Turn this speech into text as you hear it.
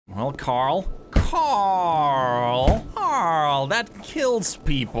Well, Carl, that kills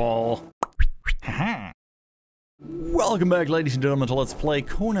people. Welcome back, ladies and gentlemen, to Let's Play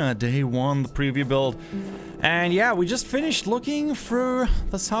Kona Day 1, the preview build. And yeah, we just finished looking through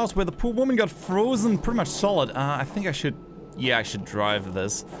this house where the poor woman got frozen pretty much solid. I think I should drive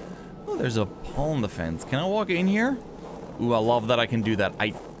this. Oh, there's a pole in the fence. Can I walk in here? Ooh, I love that I can do that.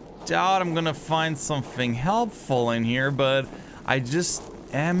 I doubt I'm gonna find something helpful in here, but I just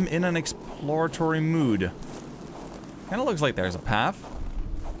am in an exploratory mood. Kinda looks like there's a path.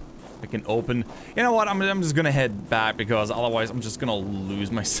 I can open. You know what? I'm just gonna head back because otherwise I'm just gonna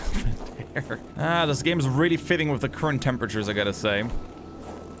lose myself in there. This game's really fitting with the current temperatures, I gotta say.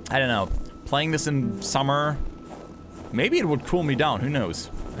 I don't know. Playing this in summer, maybe it would cool me down. Who knows?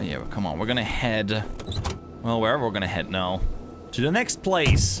 Oh, yeah, come on. We're gonna head. Well, wherever we're gonna head now. To the next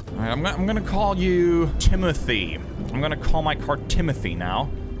place. All right, I'm gonna call you Timothy. I'm gonna call my car Timothy now.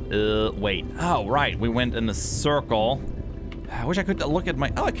 Wait. Oh, right. We went in a circle. I wish I could look at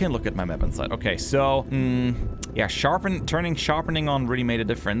my... Oh, I can look at my map inside. Okay, so... yeah, sharpening on really made a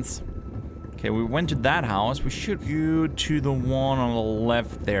difference. Okay, we went to that house. We should go to the one on the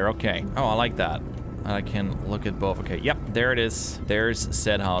left there. Okay. Oh, I like that. I can look at both. Okay, yep, there it is. There's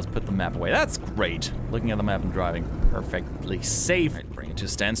said house. Put the map away. That's great. Looking at the map and driving. Perfectly safe. Right, bring it to a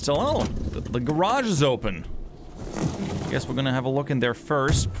standstill. Oh, the garage is open. Guess we're gonna have a look in there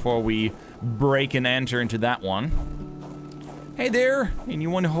first before we break and enter into that one. Hey there,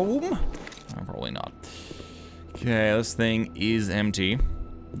 anyone home? Oh, probably not. Okay, this thing is empty.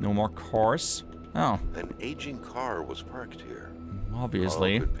 No more cars. Oh. An aging car was parked here.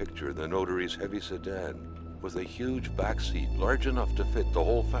 Obviously. Carl could picture the notary's heavy sedan with a huge backseat large enough to fit the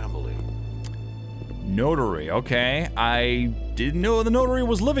whole family. Notary, okay. I didn't know the notary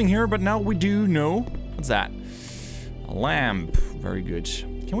was living here, but now we do know. What's that? A lamp. Very good.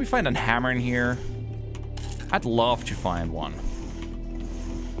 Can we find a hammer in here? I'd love to find one.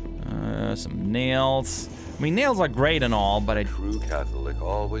 Some nails. I mean, nails are great and all, but a true Catholic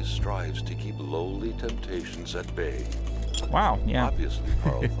always strives to keep lowly temptations at bay. Wow, yeah. Obviously,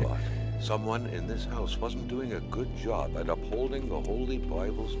 Carl thought someone in this house wasn't doing a good job at upholding the Holy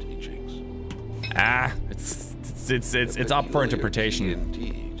Bible's teachings. It's up for interpretation.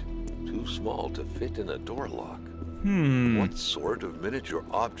 Indeed. Too small to fit in a door lock. What sort of miniature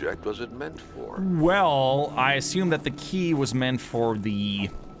object was it meant for? Well, I assume that the key was meant for the...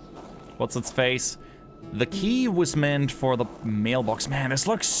 What's its face? The key was meant for the mailbox. Man, this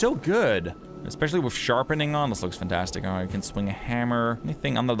looks so good. Especially with sharpening on. This looks fantastic. All right, I can swing a hammer.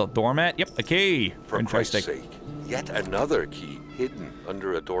 Anything under the doormat? Yep, a key. For Christ's sake, yet another key hidden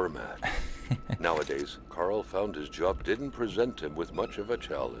under a doormat. Nowadays, Carl found his job didn't present him with much of a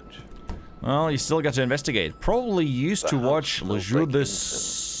challenge. Well, you still got to investigate. Probably used to watch Le Jour de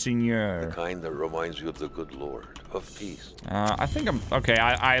Seigneur. The kind that reminds you of the good Lord, of peace. I think I'm... Okay,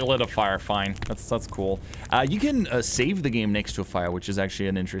 I lit a fire, fine. That's cool. You can save the game next to a fire, which is actually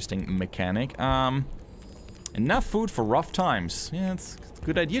an interesting mechanic. Enough food for rough times. Yeah, it's a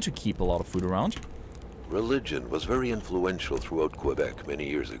good idea to keep a lot of food around. Religion was very influential throughout Quebec many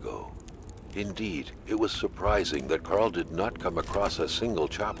years ago. Indeed, it was surprising that Carl did not come across a single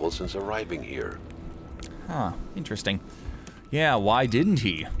chapel since arriving here. Huh, interesting. Yeah, why didn't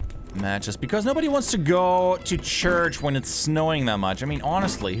he? Just because nobody wants to go to church when it's snowing that much. I mean,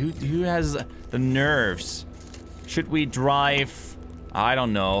 honestly, who has the nerves? Should we drive, I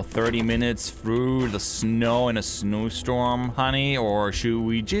don't know, 30 minutes through the snow in a snowstorm, honey? Or should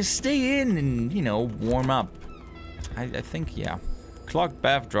we just stay in and, you know, warm up? I think, yeah. Clogged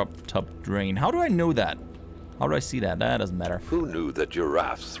bath drop tub drain. How do I know that? How do I see that? That doesn't matter. Who knew that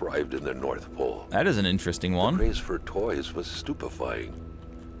giraffes thrived in the North Pole? That is an interesting one. The craze for toys was stupefying.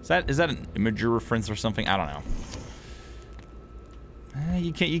 Is that an imagery reference or something? I don't know.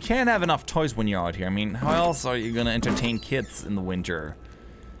 You can't have enough toys when you're out here. I mean, how else are you gonna entertain kids in the winter?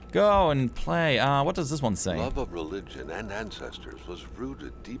 Go and play. What does this one say? Love of religion and ancestors was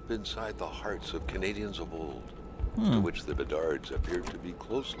rooted deep inside the hearts of Canadians of old. To which the Bedards appeared to be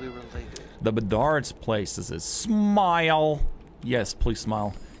closely related. The Bedards place. This is smile. Yes, please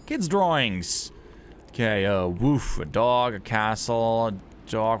smile. Kids' drawings. Okay, woof, a dog, a castle, a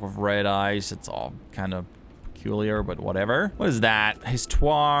dog with red eyes. It's all kind of peculiar, but whatever. What is that?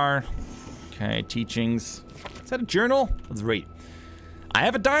 Histoire. Okay, teachings. Is that a journal? Let's read. I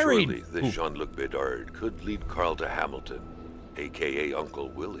have a diary. Surely this Jean-Luc Bedard could lead Carl to Hamilton. aka Uncle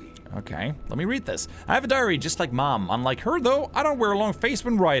Willie. Okay, let me read this. I have a diary just like Mom. Unlike her though, I don't wear a long face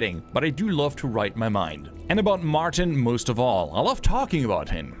when writing, but I do love to write my mind. And about Martin most of all. I love talking about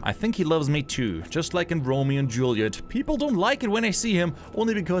him. I think he loves me too, just like in Romeo and Juliet. People don't like it when I see him,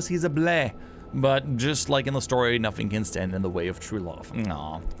 only because he's a bleh. But just like in the story, nothing can stand in the way of true love.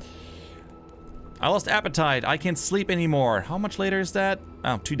 Aww. I lost appetite. I can't sleep anymore. How much later is that?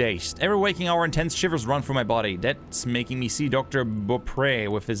 Oh, 2 days. Every waking hour, intense shivers run through my body. That's making me see Dr. Beaupre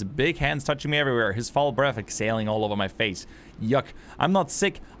with his big hands touching me everywhere, his foul breath exhaling all over my face. Yuck. I'm not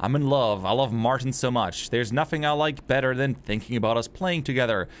sick. I'm in love. I love Martin so much. There's nothing I like better than thinking about us playing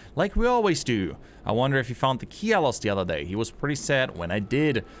together, like we always do. I wonder if he found the key I lost the other day. He was pretty sad when I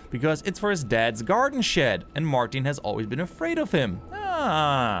did, because it's for his dad's garden shed, and Martin has always been afraid of him.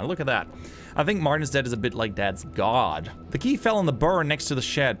 Ah, look at that. I think Martin's dad is a bit like Dad's god. The key fell in the burn next to the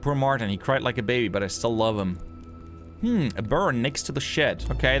shed. Poor Martin, he cried like a baby, but I still love him. A burn next to the shed.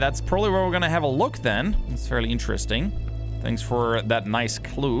 Okay, that's probably where we're gonna have a look then. It's fairly interesting. Thanks for that nice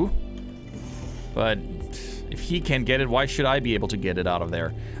clue. But if he can't get it, why should I be able to get it out of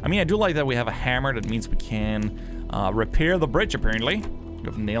there? I mean, I do like that we have a hammer. That means we can repair the bridge, apparently. We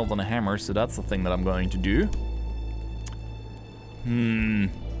have nailed on a hammer, so that's the thing that I'm going to do.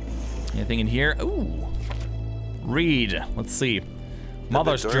 Anything in here? Ooh. Read. Let's see.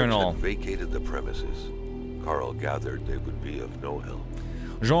 Mother's journal. Had vacated the premises. Carl gathered they would be of no help.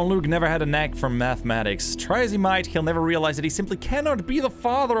 Jean-Luc never had a knack for mathematics. Try as he might, he'll never realize that he simply cannot be the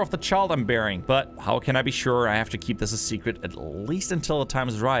father of the child I'm bearing. But how can I be sure? I have to keep this a secret at least until the time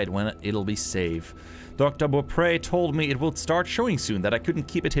is right when it'll be safe. Dr. Beaupre told me it will start showing soon, that I couldn't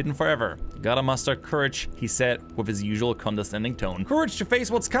keep it hidden forever. Gotta muster courage, he said with his usual condescending tone. Courage to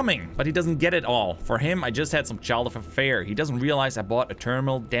face what's coming, but he doesn't get it all. For him, I just had some childish affair. He doesn't realize I brought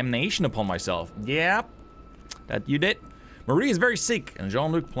eternal damnation upon myself. Yeah, that you did. Marie is very sick, and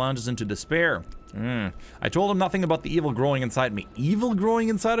Jean-Luc plunges into despair. I told him nothing about the evil growing inside me. Evil growing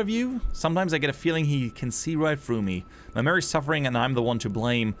inside of you? Sometimes I get a feeling he can see right through me. My Mary's suffering and I'm the one to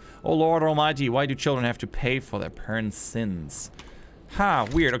blame. Oh Lord Almighty, why do children have to pay for their parents' sins? Ha,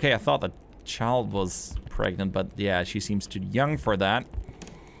 weird. Okay, I thought the child was pregnant, but yeah, she seems too young for that.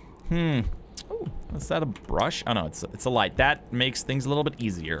 Oh, is that a brush? Oh no, it's a light. That makes things a little bit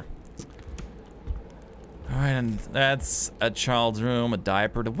easier. Alright, and that's a child's room, a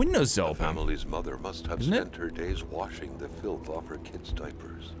diaper, the window's open. The family's mother must have spent her days washing the filth off her kids'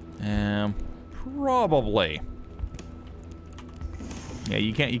 diapers. Probably. Yeah,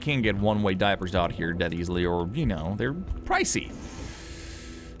 you can't get one-way diapers out here that easily, or, you know, they're pricey.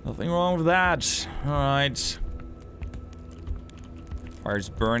 Nothing wrong with that. Alright. Fire's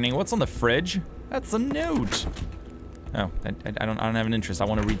burning. What's on the fridge? That's a note. Oh, I don't have an interest. I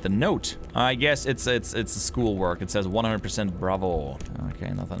want to read the note. I guess it's schoolwork. It says 100% bravo. Okay,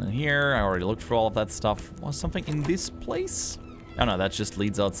 nothing in here. I already looked for all of that stuff. Was something in this place? Oh no, that just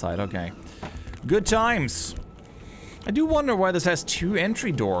leads outside. Okay. Good times. I do wonder why this has 2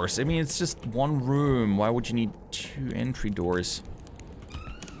 entry doors. I mean, it's just one room. Why would you need 2 entry doors?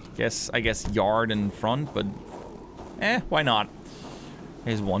 I guess yard and front, but why not?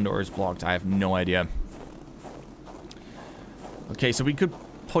 His one door is blocked. I have no idea. Okay, so we could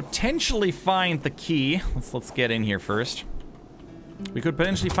potentially find the key. Let's get in here first. We could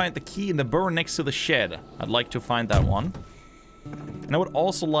potentially find the key in the burn next to the shed. I'd like to find that one. And I would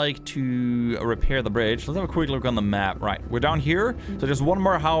also like to repair the bridge. Let's have a quick look on the map. Right, we're down here. So there's one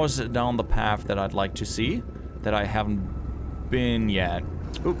more house down the path that I'd like to see that I haven't been yet.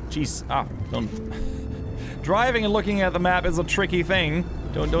 Oh, jeez. Ah, don't... Driving and looking at the map is a tricky thing.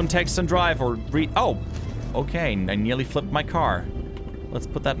 Don't text and drive or read... Oh! Okay, I nearly flipped my car. Let's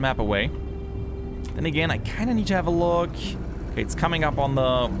put that map away. Then again, I kind of need to have a look. Okay, it's coming up on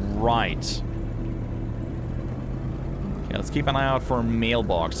the right. Okay, let's keep an eye out for a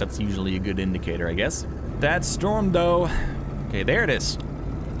mailbox. That's usually a good indicator, I guess. That storm, though. Okay, there it is.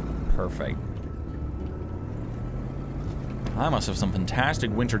 Perfect. I must have some fantastic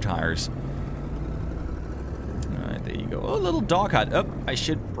winter tires. Alright, there you go. Oh, little dog hut. Oh, I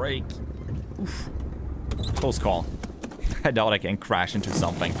should brake. Oof. Close call. I doubt I can crash into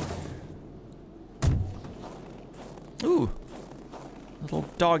something. Ooh. Little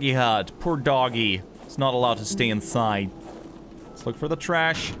doggy hut. Poor doggy. It's not allowed to stay inside. Let's look for the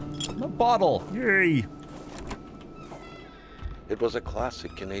trash. A bottle. Yay. It was a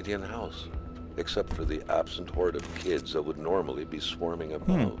classic Canadian house, except for the absent horde of kids that would normally be swarming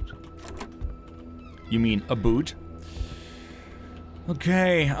about. You mean a boot?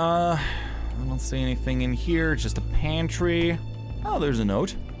 Okay, I don't see anything in here, just a pantry. Oh, there's a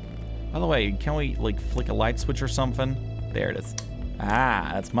note. By the way, can we, like, flick a light switch or something? There it is.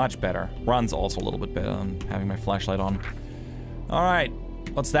 Ah, that's much better. Runs also a little bit better than having my flashlight on. Alright,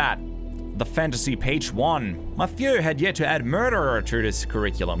 what's that? The fantasy page 1. Mathieu had yet to add murder to this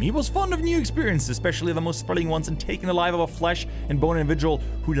curriculum. He was fond of new experiences, especially the most thrilling ones, and taking the life of a flesh and bone individual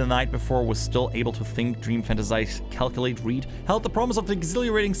who the night before was still able to think, dream, fantasize, calculate, read, held the promise of the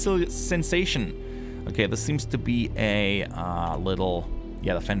exhilarating sensation. Okay, this seems to be a little...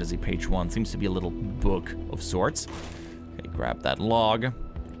 Yeah, the fantasy page 1 seems to be a little book of sorts. Okay, grab that log.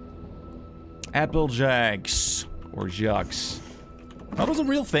 Applejacks. Or jacks. That was a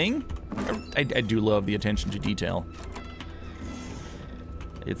real thing. I do love the attention to detail.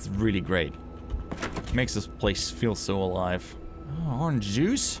 It's really great. Makes this place feel so alive. Oh, orange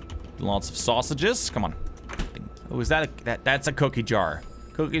juice. Lots of sausages. Come on. Oh, is that that's a cookie jar.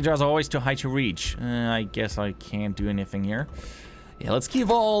 Cookie jars are always too high to reach. I guess I can't do anything here. Yeah, let's keep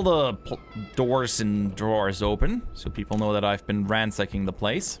all the doors and drawers open so people know that I've been ransacking the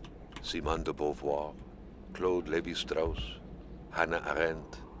place. Simone de Beauvoir, Claude Lévi-Strauss, Hannah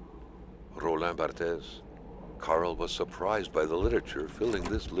Arendt, Roland Barthes. Carl was surprised by the literature filling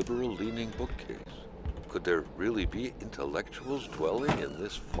this liberal-leaning bookcase. Could there really be intellectuals dwelling in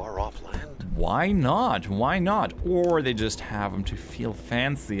this far-off land? Why not? Why not? Or they just have them to feel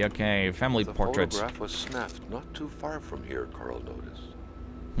fancy. Okay, family portraits. The photograph was snapped not too far from here, Carl noticed.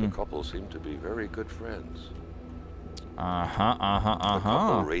 The couple seemed to be very good friends. The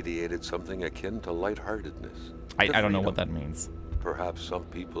couple radiated something akin to lightheartedness. I don't know what that means. Perhaps some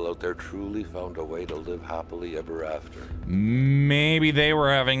people out there truly found a way to live happily ever after. Maybe they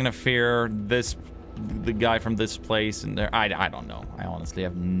were having an affair. The guy from this place, and there. I don't know. I honestly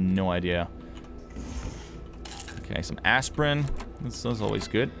have no idea. Okay, some aspirin. This is always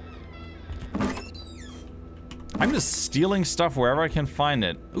good. I'm just stealing stuff wherever I can find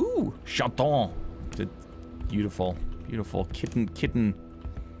it. Ooh, chaton. Beautiful, beautiful kitten.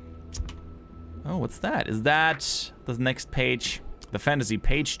 Oh, what's that? Is that the next page? The fantasy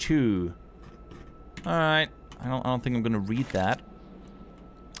page 2. All right. I don't think I'm gonna read that.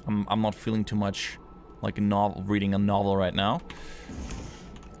 I'm not feeling too much like a novel, reading a novel right now.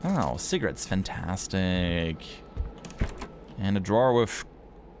 Oh, cigarettes, fantastic. And a drawer with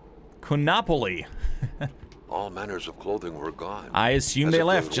Konapoli. All manners of clothing were gone. I assume they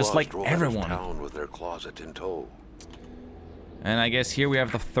left, just like everyone. Town with their closet in tow. And I guess here we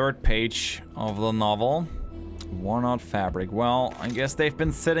have the third page of the novel. Worn out fabric. Well, I guess they've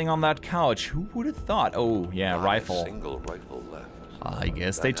been sitting on that couch. Who would have thought? Oh, yeah, Not rifle. A single rifle left. I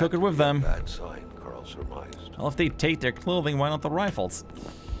guess they took it with them. Bad sign, Carl surmised. Well, if they take their clothing, why not the rifles?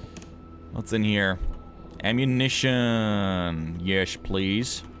 What's in here? Ammunition. Yes,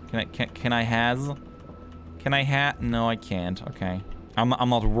 please. Can I has? Can I hat? No, I can't. Okay. I'm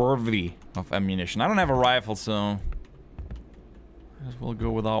not worthy of ammunition. I don't have a rifle, so I guess we'll go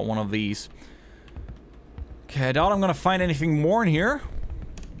without one of these. Okay, I doubt I'm gonna find anything more in here.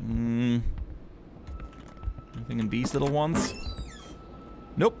 Anything in these little ones?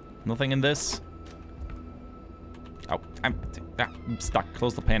 Nope, nothing in this. Oh, I'm stuck.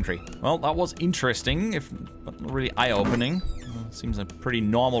 Close the pantry. Well, that was interesting, if but not really eye-opening. Seems a pretty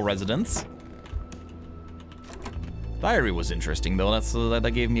normal residence. Diary was interesting, though.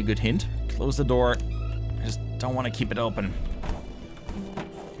 That gave me a good hint. Close the door. I just don't want to keep it open.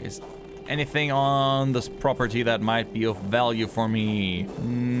 Is anything on this property that might be of value for me?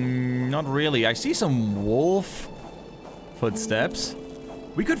 Not really. I see some wolf footsteps.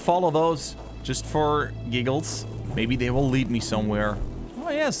 We could follow those just for giggles. Maybe they will lead me somewhere. Oh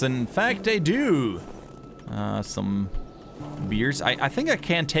yes, in fact they do. Some beers. I think I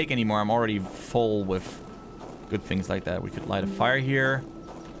can't take anymore. I'm already full with good things like that. We could light a fire here.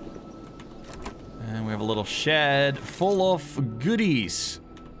 And we have a little shed full of goodies.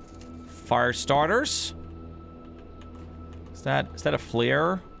 Fire starters. Is that a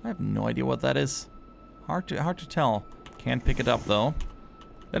flare? I have no idea what that is. Hard to tell. Can't pick it up though.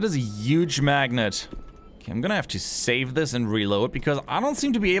 That is a huge magnet. Okay, I'm gonna have to save this and reload because I don't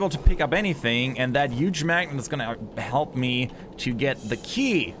seem to be able to pick up anything, and that huge magnet is gonna help me to get the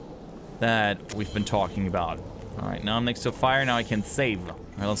key that we've been talking about. Alright, now I'm next to a fire, now I can save. Alright,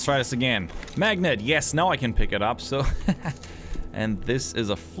 let's try this again. Magnet, yes, now I can pick it up, so... And this is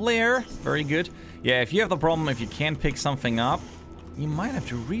a flare, very good. Yeah, if you have the problem, if you can't pick something up, you might have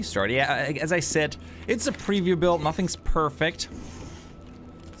to restart. Yeah, as I said, it's a preview build, nothing's perfect.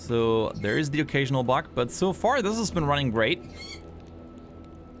 So, there is the occasional bug, but so far this has been running great.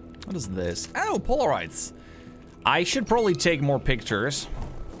 What is this? Oh, Polaroids. I should probably take more pictures.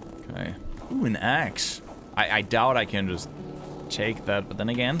 Okay. Ooh, an axe. I doubt I can just take that, but then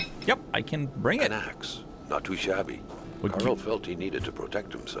again, yep, I can bring it. An axe. Not too shabby. Carl felt he needed to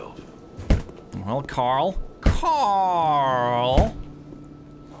protect himself. Well, Carl,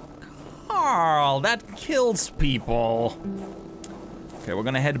 that kills people. Okay, we're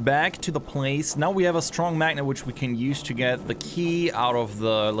gonna head back to the place. Now we have a strong magnet which we can use to get the key out of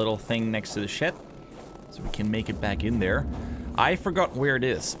the little thing next to the shed. So we can make it back in there. I forgot where it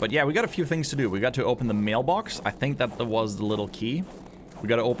is, but yeah, we got a few things to do. We got to open the mailbox. I think that was the little key. We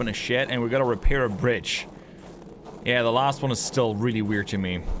gotta open a shed, and we gotta repair a bridge. Yeah, the last one is still really weird to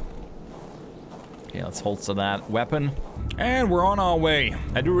me. Okay, let's holster that weapon. And we're on our way.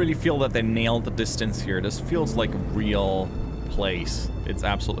 I do really feel that they nailed the distance here. This feels like a real place. It's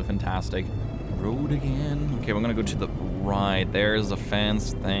absolutely fantastic. Road again. Okay, we're gonna go to the right. There's a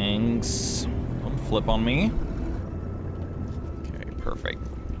fence. Thanks. Don't flip on me. Okay, perfect.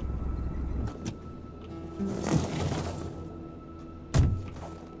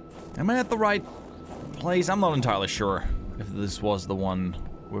 Am I at the right place? I'm not entirely sure if this was the one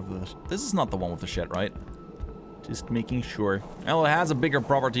with the... This is not the one with the shed, right? Just making sure. Well, it has a bigger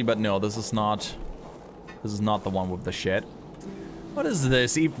property, but no, this is not... This is not the one with the shed. What is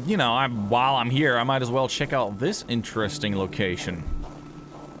this? You know, while I'm here, I might as well check out this interesting location.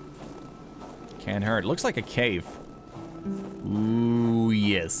 Can't hurt. Looks like a cave. Ooh,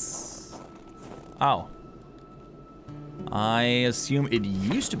 yes. Oh. I assume it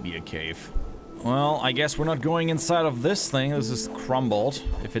used to be a cave. Well, I guess we're not going inside of this thing. This is crumbled.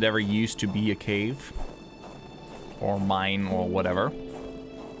 If it ever used to be a cave. Or mine, or whatever.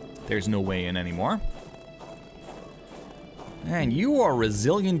 There's no way in anymore. And you are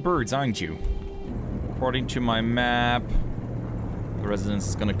resilient birds, aren't you? According to my map, the residence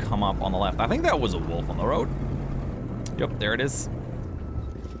is gonna come up on the left. I think that was a wolf on the road. Yep, there it is.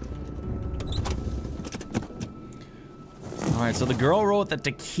 Alright, so the girl wrote that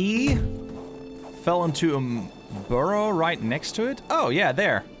the key fell into a burrow right next to it. Oh, yeah,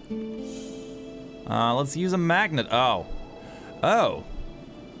 there. Let's use a magnet. Oh. Oh.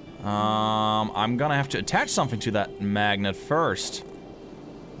 I'm gonna have to attach something to that magnet first.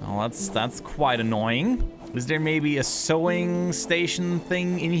 Well, that's quite annoying. Is there maybe a sewing station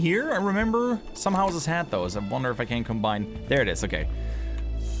thing in here? I remember some houses had those. I wonder if I can combine. There it is, okay.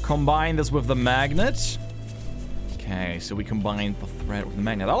 Combine this with the magnet. Okay, so we combine the thread with the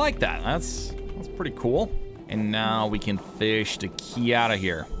magnet. I like that. That's pretty cool. And now we can fish the key out of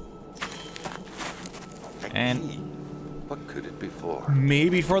here. And what could it be for?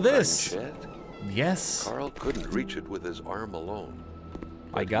 Maybe for this. Yes. Carl couldn't reach it with his arm alone.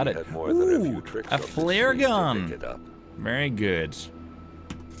 I got it. Ooh, a flare gun. Very good.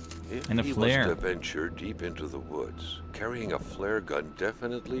 And a flare. He was to venture deep into the woods. Carrying a flare gun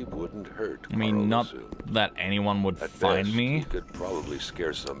definitely wouldn't hurt. I mean, not that anyone would find me. He could probably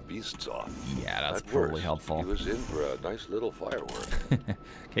scare some beasts off. Yeah, that's probably helpful. He was in for a nice little firework.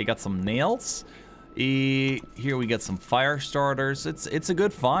 Okay, got some nails. Here we get some fire starters. It's a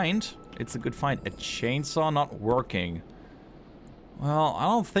good find. It's a good find. A chainsaw not working. Well, I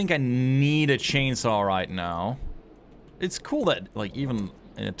don't think I need a chainsaw right now. It's cool that, like, even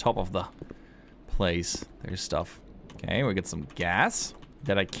in the top of the place, there's stuff. Okay, we get some gas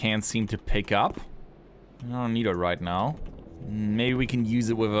that I can't seem to pick up. I don't need it right now. Maybe we can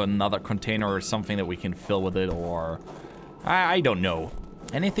use it with another container or something that we can fill with it, or... I don't know.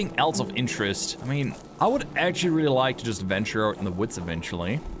 Anything else of interest? I mean, I would actually really like to just venture out in the woods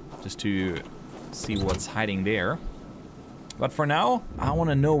eventually, just to see what's hiding there. But for now, I want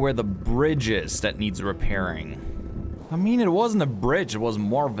to know where the bridge is that needs repairing. I mean, it wasn't a bridge, it was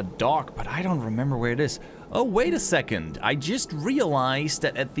more of a dock, but I don't remember where it is. Oh, wait a second. I just realized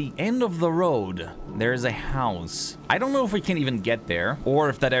that at the end of the road, there's a house. I don't know if we can even get there, or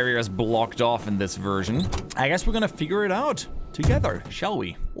if that area is blocked off in this version. I guess we're gonna figure it out together, shall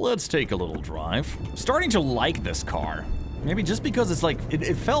we? Let's take a little drive. I'm starting to like this car. Maybe just because it's like,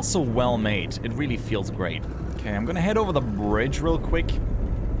 it felt so well made. It really feels great. Okay, I'm gonna head over the bridge real quick.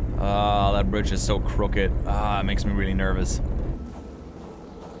 That bridge is so crooked. It makes me really nervous.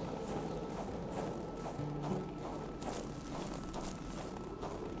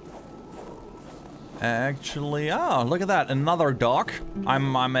 Actually, look at that, another dock.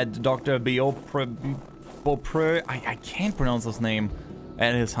 I'm at Dr. Beaupre, I can't pronounce his name,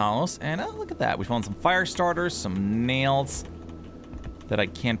 at his house. And look at that, we found some fire starters, some nails that I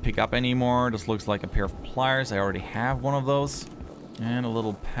can't pick up anymore. This looks like a pair of pliers. I already have one of those. And a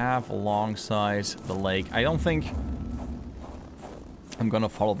little path alongside the lake. I don't think I'm gonna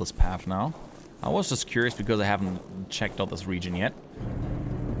follow this path now. I was just curious because I haven't checked out this region yet.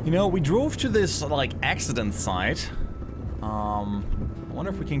 You know, we drove to this, like, accident site. I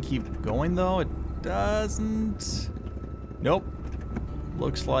wonder if we can keep going, though. It doesn't Nope.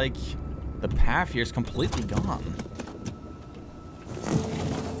 Looks like the path here is completely gone.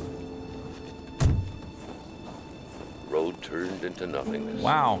 Road turned into nothingness.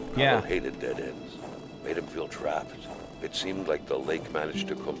 Wow, yeah. Carl hated dead ends. Made him feel trapped. It seemed like the lake managed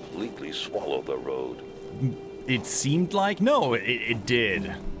to completely swallow the road. It seemed like? No, it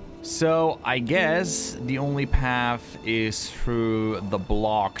did. So, I guess the only path is through the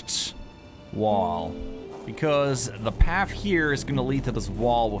blocked wall. Because the path here is gonna lead to this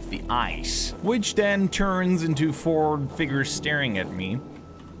wall with the ice, which then turns into 4 figures staring at me.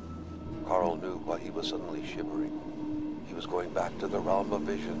 Carl knew why he was suddenly shivering. He was going back to the realm of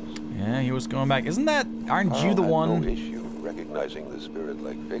visions. Yeah, he was going back. Aren't Carl you the had one? no issue recognizing the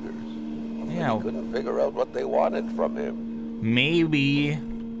spirit-like figures. Yeah. He couldn't figure out what they wanted from him. Maybe.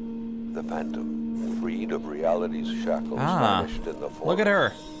 The Phantom, freed of reality's shackles, vanished in the forest. Look at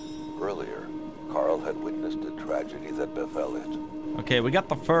her. Earlier, Carl had witnessed a tragedy that befell it. Okay, we got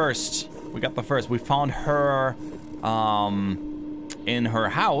the first. We found her, in her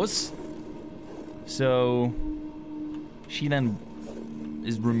house. So, she then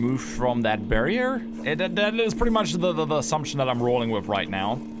is removed from that barrier. That is pretty much the assumption that I'm rolling with right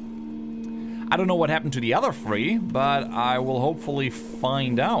now. I don't know what happened to the other 3, but I will hopefully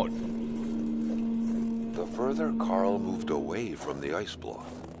find out. The further Carl moved away from the ice block,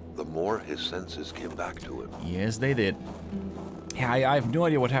 the more his senses came back to him. Yes, they did. Yeah, I have no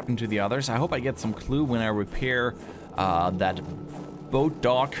idea what happened to the others. I hope I get some clue when I repair that boat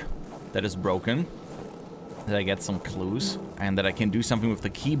dock that is broken. That I get some clues and that I can do something with the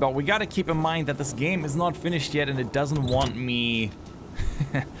key. But we gotta keep in mind that this game is not finished yet and it doesn't want me...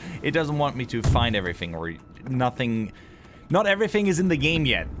 it doesn't want me to find everything or nothing... Not everything is in the game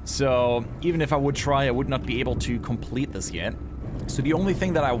yet. So even if I would try, I would not be able to complete this yet. So the only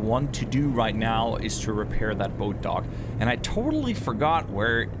thing that I want to do right now is to repair that boat dock. And I totally forgot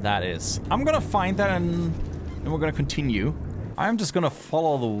where that is. I'm gonna find that and then we're gonna continue. I'm just gonna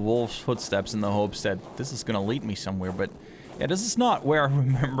follow the wolf's footsteps in the hopes that this is gonna lead me somewhere, but yeah, this is not where I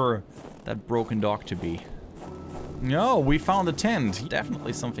remember that broken dock to be. No, we found a tent.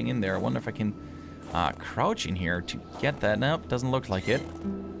 Definitely something in there. I wonder if I can crouch in here to get that. Nope, doesn't look like it.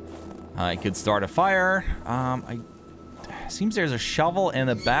 I could start a fire. Seems there's a shovel and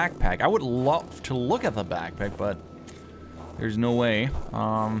a backpack. I would love to look at the backpack, but there's no way.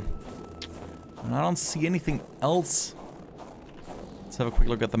 I don't see anything else. Let's have a quick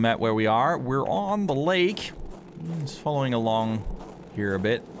look at the map where we are. We're on the lake. Just following along here a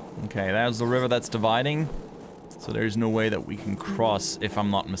bit. Okay, that's the river that's dividing. So there's no way that we can cross if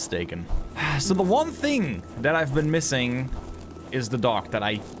I'm not mistaken. So the one thing that I've been missing is the dock that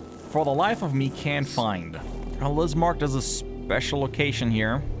I, for the life of me, can't find. Well, it's marked as a special location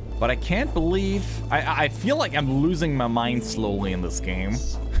here, but I can't believe... I feel like I'm losing my mind slowly in this game.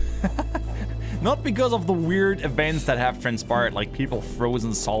 Not because of the weird events that have transpired, like people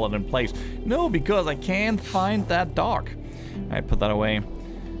frozen solid in place. No, because I can't find that dock. I put that away.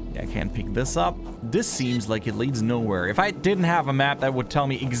 I can't pick this up. This seems like it leads nowhere. If I didn't have a map that would tell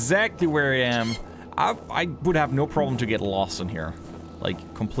me exactly where I am, I would have no problem to get lost in here.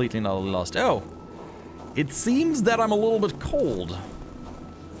 Like, completely not lost. Oh, it seems that I'm a little bit cold.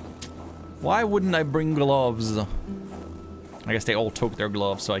 Why wouldn't I bring gloves? I guess they all took their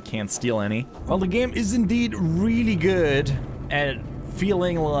gloves, so I can't steal any. Well, the game is indeed really good at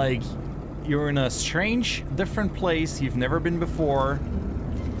feeling like you're in a strange, different place you've never been before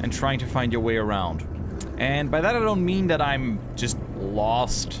and trying to find your way around. And by that I don't mean that I'm just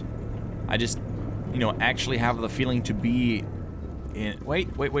lost. I just, you know, actually have the feeling to be in...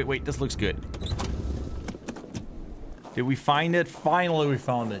 Wait, this looks good. Did we find it? Finally we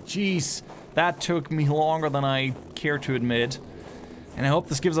found it. Jeez, that took me longer than I care to admit. And I hope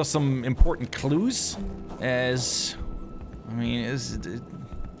this gives us some important clues, as... I mean,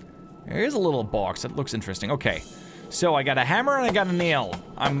 there is a little box that looks interesting. Okay, so I got a hammer and I got a nail.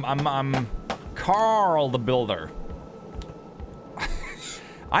 I'm Carl the Builder.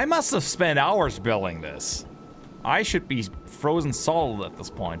 I must have spent hours building this. I should be frozen solid at this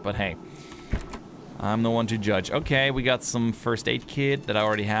point, but hey. I'm the one to judge. Okay, we got some first aid kit that I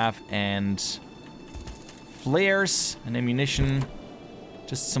already have, and flares and ammunition.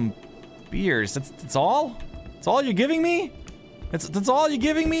 Just some beers. That's all? That's all you're giving me? That's all you're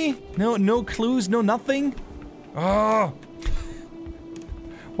giving me? No clues, no nothing? Oh.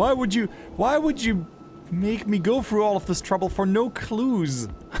 Why would you make me go through all of this trouble for no clues?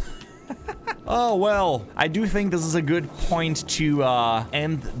 Oh well, I do think this is a good point to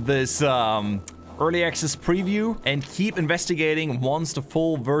end this early access preview and keep investigating once the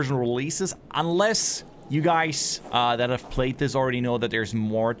full version releases, unless You guys that have played this already know that there's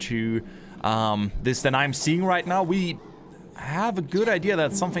more to this than I'm seeing right now. We have a good idea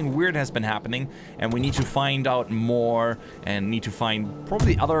that something weird has been happening, and we need to find out more and need to find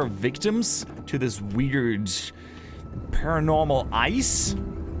probably other victims to this weird paranormal ice.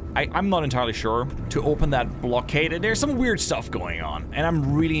 I'm not entirely sure to open that blockade. There's some weird stuff going on, and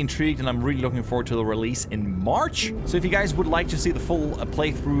I'm really intrigued, and I'm really looking forward to the release in March. So if you guys would like to see the full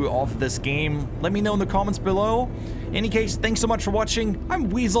playthrough of this game, let me know in the comments below. In any case, thanks so much for watching. I'm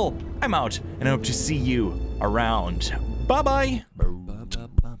Weasel. I'm out, and I hope to see you around. Bye-bye.